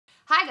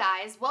Hi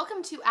guys,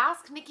 welcome to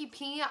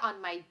Asknikkip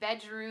on my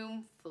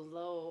bedroom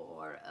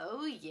floor.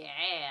 Oh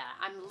yeah,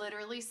 I'm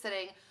literally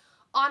sitting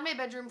on my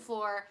bedroom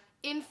floor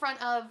in front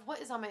of,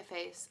 what is on my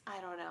face? I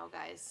don't know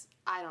guys,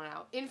 I don't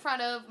know. In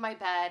front of my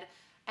bed,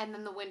 and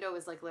then the window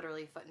is like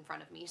literally a foot in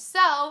front of me.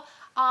 So,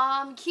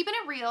 keeping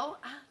it real,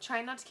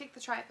 trying not to kick the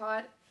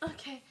tripod.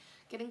 Okay,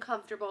 getting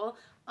comfortable.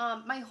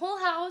 My whole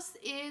house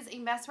is a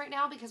mess right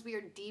now because we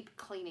are deep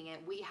cleaning it.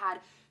 We had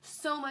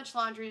so much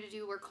laundry to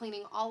do. We're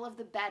cleaning all of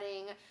the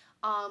bedding.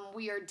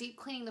 We are deep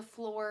cleaning the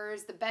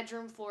floors. The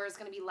bedroom floor is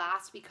going to be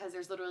last because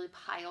there's literally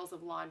piles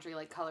of laundry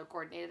like color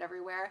coordinated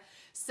everywhere.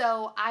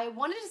 So I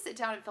wanted to sit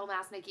down and film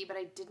Asknikkip, but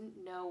I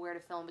didn't know where to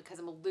film because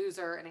I'm a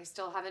loser and I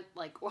still haven't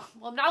well,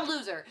 I'm not a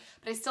loser,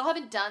 but I still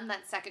haven't done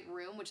that second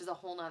room, which is a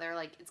whole nother,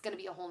 it's going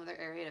to be a whole nother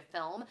area to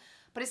film,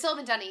 but I still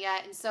haven't done it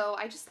yet. And so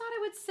I just thought I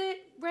would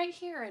sit right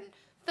here and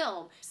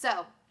film.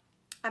 So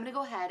I'm going to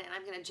go ahead and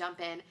I'm going to jump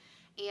in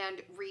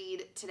and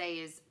read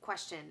today's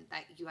question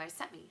that you guys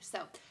sent me.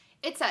 So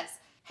it says,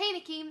 "Hey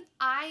Nikki,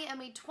 I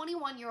am a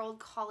 21-year-old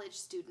college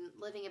student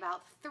living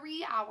about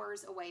 3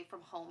 hours away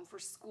from home for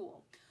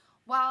school.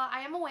 While I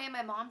am away,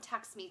 my mom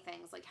texts me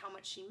things like how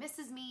much she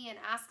misses me and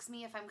asks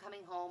me if I'm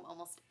coming home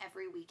almost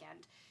every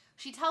weekend.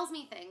 She tells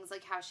me things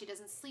like how she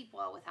doesn't sleep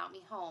well without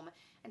me home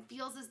and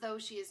feels as though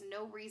she has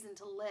no reason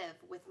to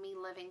live with me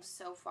living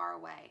so far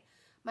away.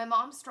 My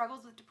mom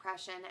struggles with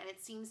depression and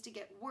it seems to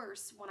get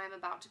worse when I'm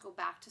about to go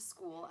back to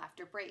school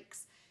after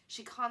breaks.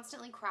 She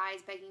constantly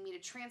cries, begging me to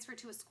transfer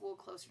to a school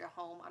closer to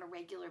home on a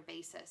regular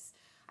basis.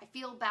 I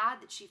feel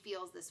bad that she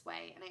feels this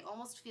way, and I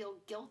almost feel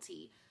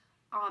guilty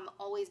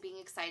always being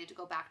excited to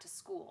go back to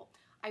school.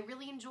 I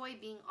really enjoy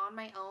being on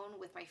my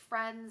own with my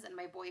friends and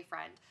my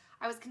boyfriend.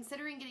 I was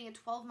considering getting a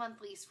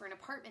 12-month lease for an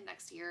apartment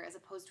next year as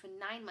opposed to a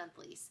 9-month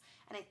lease,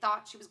 and I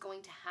thought she was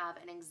going to have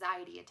an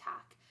anxiety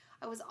attack.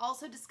 I was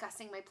also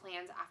discussing my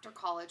plans after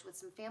college with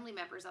some family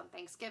members on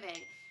Thanksgiving,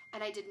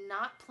 and I did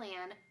not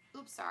plan,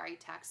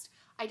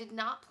 I did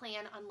not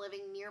plan on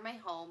living near my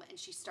home, and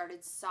she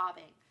started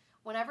sobbing.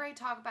 Whenever I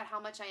talk about how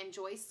much I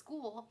enjoy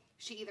school,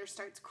 she either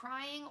starts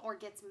crying or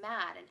gets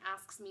mad and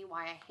asks me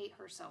why I hate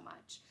her so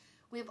much.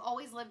 We have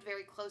always lived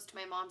very close to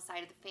my mom's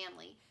side of the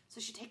family,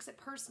 so she takes it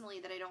personally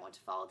that I don't want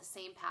to follow the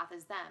same path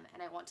as them,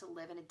 and I want to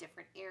live in a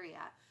different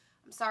area.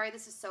 I'm sorry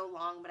this is so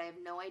long, but I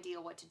have no idea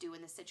what to do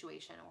in this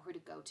situation or who to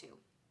go to.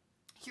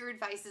 Your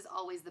advice is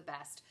always the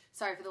best."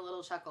 Sorry for the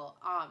little chuckle.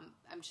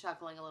 I'm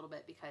chuckling a little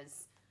bit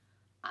because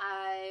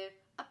I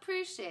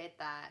appreciate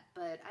that,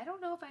 but I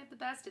don't know if I have the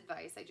best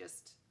advice. I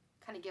just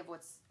kind of give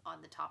what's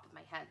on the top of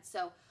my head.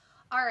 So,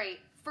 all right,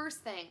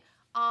 first thing,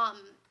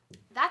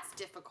 that's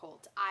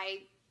difficult.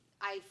 I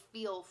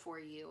feel for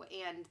you,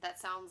 and that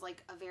sounds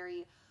like a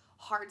very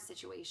hard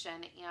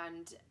situation,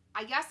 and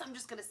I guess I'm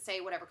just going to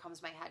say whatever comes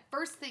to my head.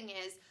 First thing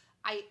is,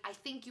 I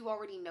think you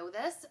already know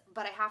this,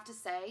 but I have to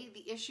say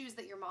the issues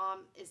that your mom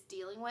is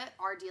dealing with,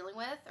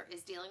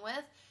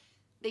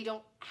 they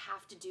don't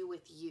have to do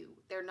with you.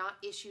 They're not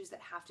issues that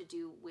have to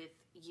do with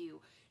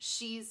you.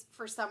 She's,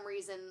 for some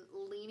reason,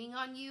 leaning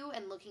on you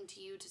and looking to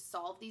you to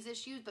solve these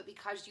issues, but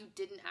because you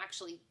didn't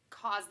actually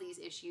cause these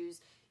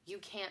issues, you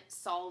can't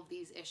solve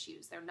these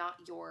issues. They're not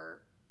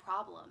your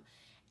problem.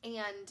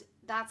 And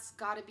that's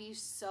got to be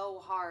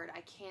so hard.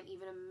 I can't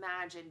even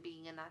imagine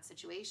being in that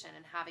situation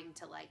and having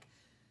to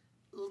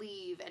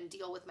leave and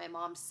deal with my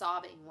mom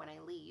sobbing when I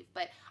leave.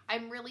 But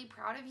I'm really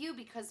proud of you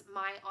because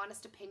my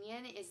honest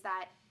opinion is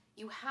that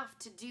you have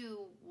to do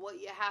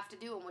what you have to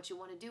do and what you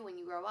want to do when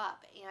you grow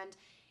up. And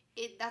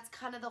that's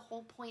kind of the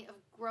whole point of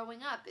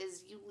growing up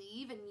is you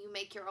leave and you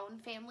make your own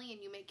family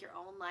and you make your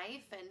own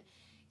life. And,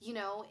 you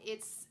know,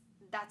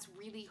 that's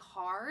really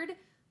hard,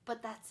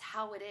 but that's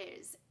how it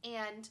is.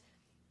 And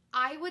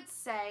I would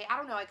say, I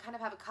don't know, I'm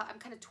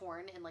kind of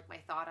torn in my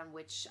thought on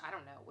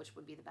which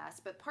would be the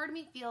best. But part of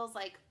me feels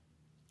like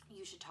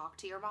you should talk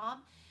to your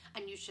mom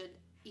and you should,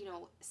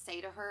 say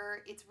to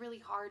her, it's really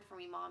hard for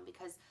me, Mom,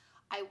 because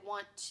I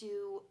want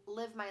to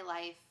live my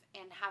life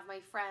and have my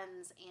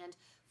friends and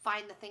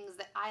find the things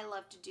that I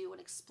love to do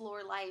and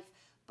explore life.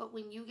 But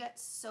when you get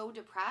so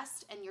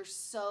depressed and you're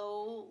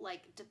so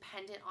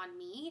dependent on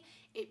me,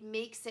 it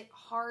makes it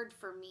hard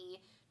for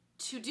me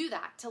to do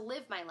that, to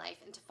live my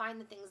life and to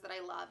find the things that I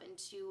love and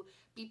to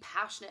be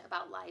passionate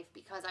about life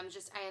because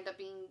I end up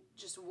being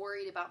just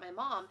worried about my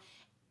mom,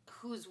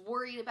 who's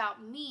worried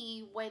about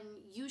me when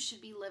you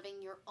should be living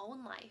your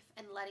own life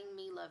and letting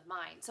me live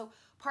mine. So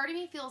part of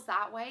me feels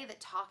that way,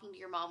 that talking to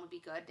your mom would be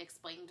good and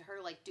explaining to her,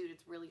 dude,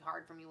 it's really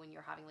hard for me when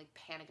you're having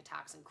panic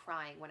attacks and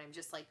crying when I'm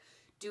just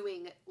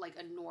doing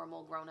a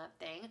normal grown-up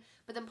thing.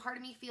 But then part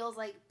of me feels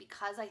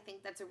because I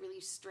think that's a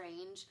really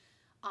strange,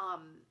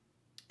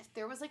 if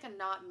there was a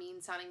not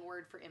mean sounding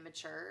word for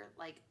immature,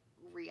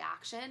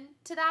 reaction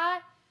to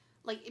that,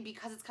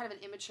 because it's kind of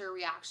an immature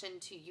reaction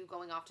to you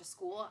going off to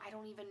school, I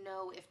don't even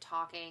know if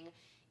talking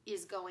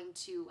is going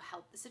to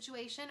help the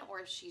situation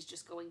or if she's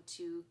just going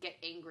to get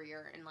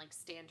angrier and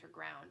stand her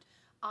ground.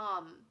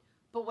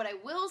 But what I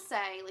will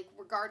say,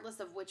 regardless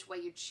of which way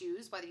you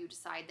choose, whether you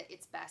decide that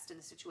it's best in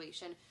the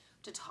situation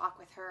to talk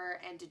with her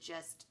and to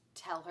just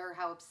tell her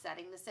how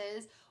upsetting this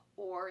is,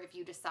 or if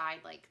you decide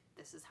like,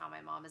 this is how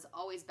my mom has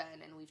always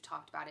been and we've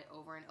talked about it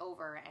over and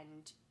over,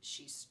 and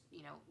she's,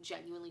 you know,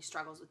 genuinely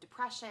struggles with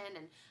depression,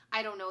 and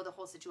I don't know the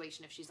whole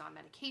situation if she's on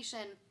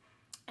medication,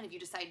 and if you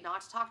decide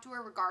not to talk to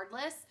her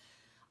regardless,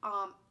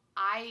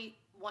 I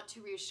want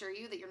to reassure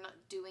you that you're not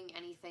doing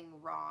anything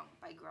wrong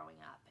by growing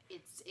up.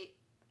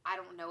 I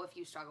don't know if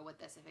you struggle with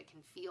this, if it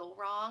can feel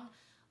wrong,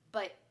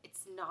 but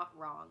it's not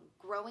wrong.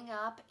 Growing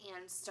up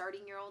and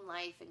starting your own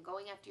life and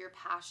going after your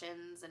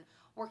passions and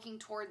working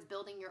towards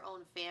building your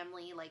own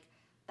family, like,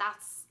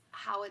 that's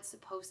how it's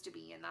supposed to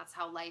be, and that's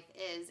how life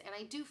is. And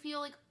I do feel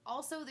like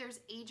also there's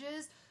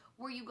ages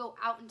where you go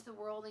out into the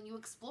world and you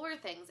explore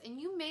things, and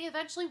you may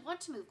eventually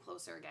want to move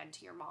closer again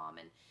to your mom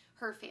and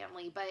her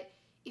family, but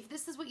if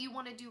this is what you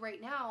want to do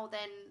right now,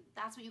 then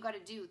that's what you got to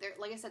do. There,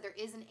 like I said, there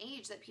is an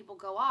age that people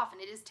go off,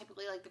 and it is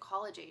typically like the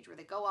college age where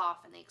they go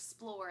off and they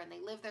explore and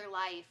they live their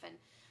life and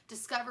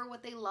discover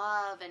what they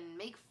love and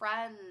make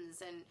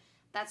friends, and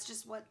that's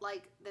just what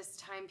like this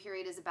time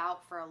period is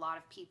about for a lot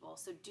of people.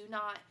 So do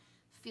not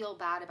feel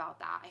bad about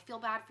that. I feel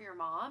bad for your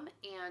mom,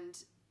 and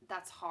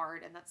that's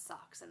hard and that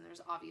sucks, and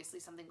there's obviously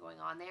something going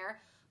on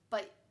there,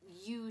 but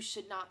you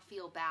should not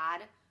feel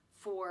bad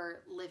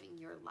for living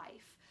your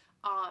life.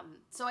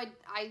 So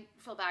I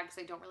feel bad because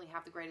I don't really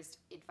have the greatest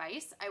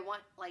advice. I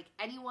want, like,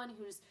 anyone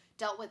who's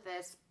dealt with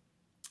this,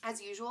 as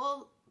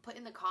usual, put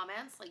in the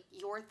comments, like,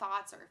 your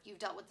thoughts, or if you've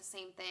dealt with the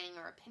same thing,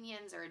 or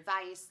opinions or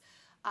advice,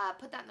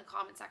 put that in the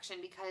comment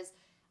section, because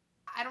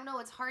I don't know,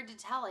 it's hard to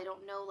tell. I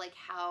don't know, like,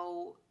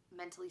 how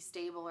mentally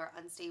stable or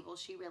unstable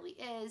she really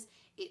is.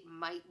 It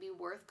might be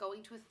worth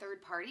going to a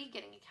third party,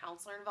 getting a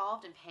counselor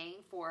involved, and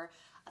paying for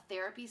a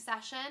therapy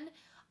session,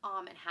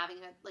 and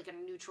having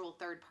a neutral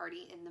third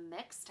party in the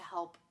mix to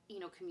help, you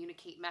know,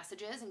 communicate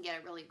messages and get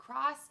it really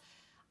across.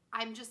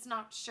 I'm just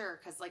not sure,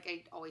 because like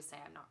I always say,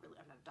 I'm not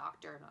a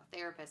doctor, I'm not a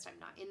therapist, I'm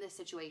not in this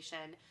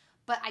situation,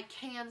 but I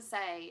can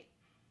say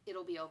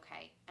it'll be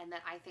okay, and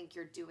that I think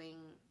you're doing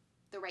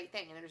the right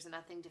thing, and there's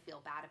nothing to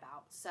feel bad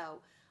about.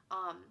 So,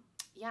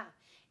 yeah,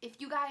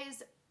 if you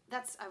guys,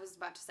 I was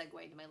about to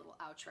segue into my little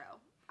outro.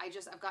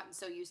 I've gotten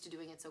so used to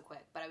doing it so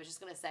quick, but I was just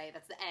going to say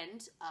that's the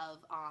end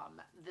of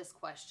this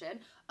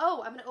question.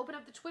 Oh, I'm going to open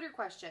up the Twitter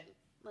question.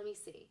 Let me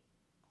see.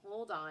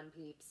 Hold on,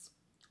 peeps.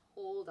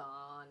 Hold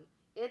on.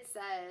 It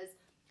says,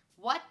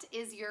 what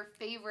is your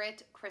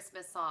favorite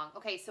Christmas song?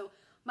 Okay, so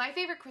my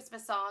favorite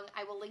Christmas song,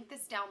 I will link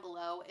this down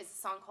below, is a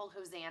song called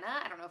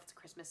Hosanna. I don't know if it's a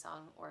Christmas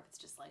song or if it's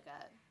just like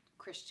a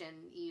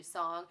Christian-y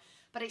song,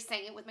 but I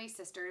sang it with my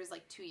sisters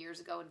like 2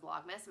 years ago in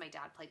Vlogmas. My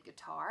dad played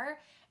guitar,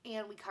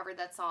 and we covered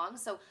that song.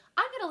 So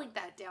I'm going to link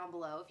that down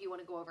below if you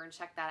want to go over and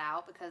check that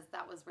out, because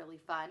that was really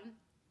fun.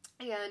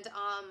 And,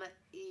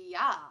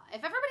 yeah, if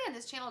everybody on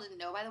this channel didn't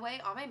know, by the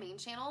way, on my main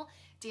channel,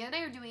 Dan and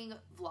I are doing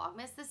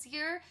Vlogmas this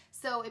year.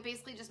 So it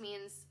basically just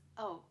means,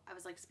 oh, I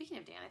was like, speaking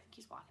of Dan, I think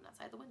he's walking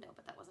outside the window,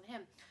 but that wasn't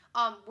him.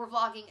 We're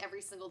vlogging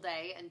every single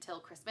day until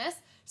Christmas.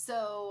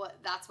 So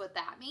that's what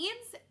that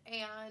means.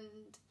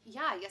 And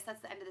yeah, I guess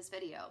that's the end of this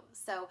video.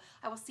 So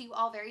I will see you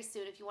all very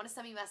soon. If you want to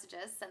send me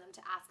messages, send them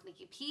to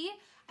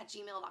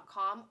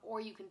asknikkip@gmail.com,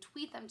 or you can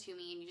tweet them to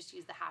me and you just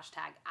use the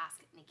hashtag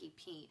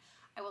asknikkip.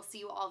 I will see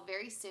you all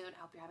very soon. I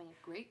hope you're having a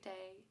great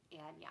day.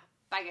 And yeah,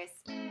 bye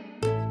guys.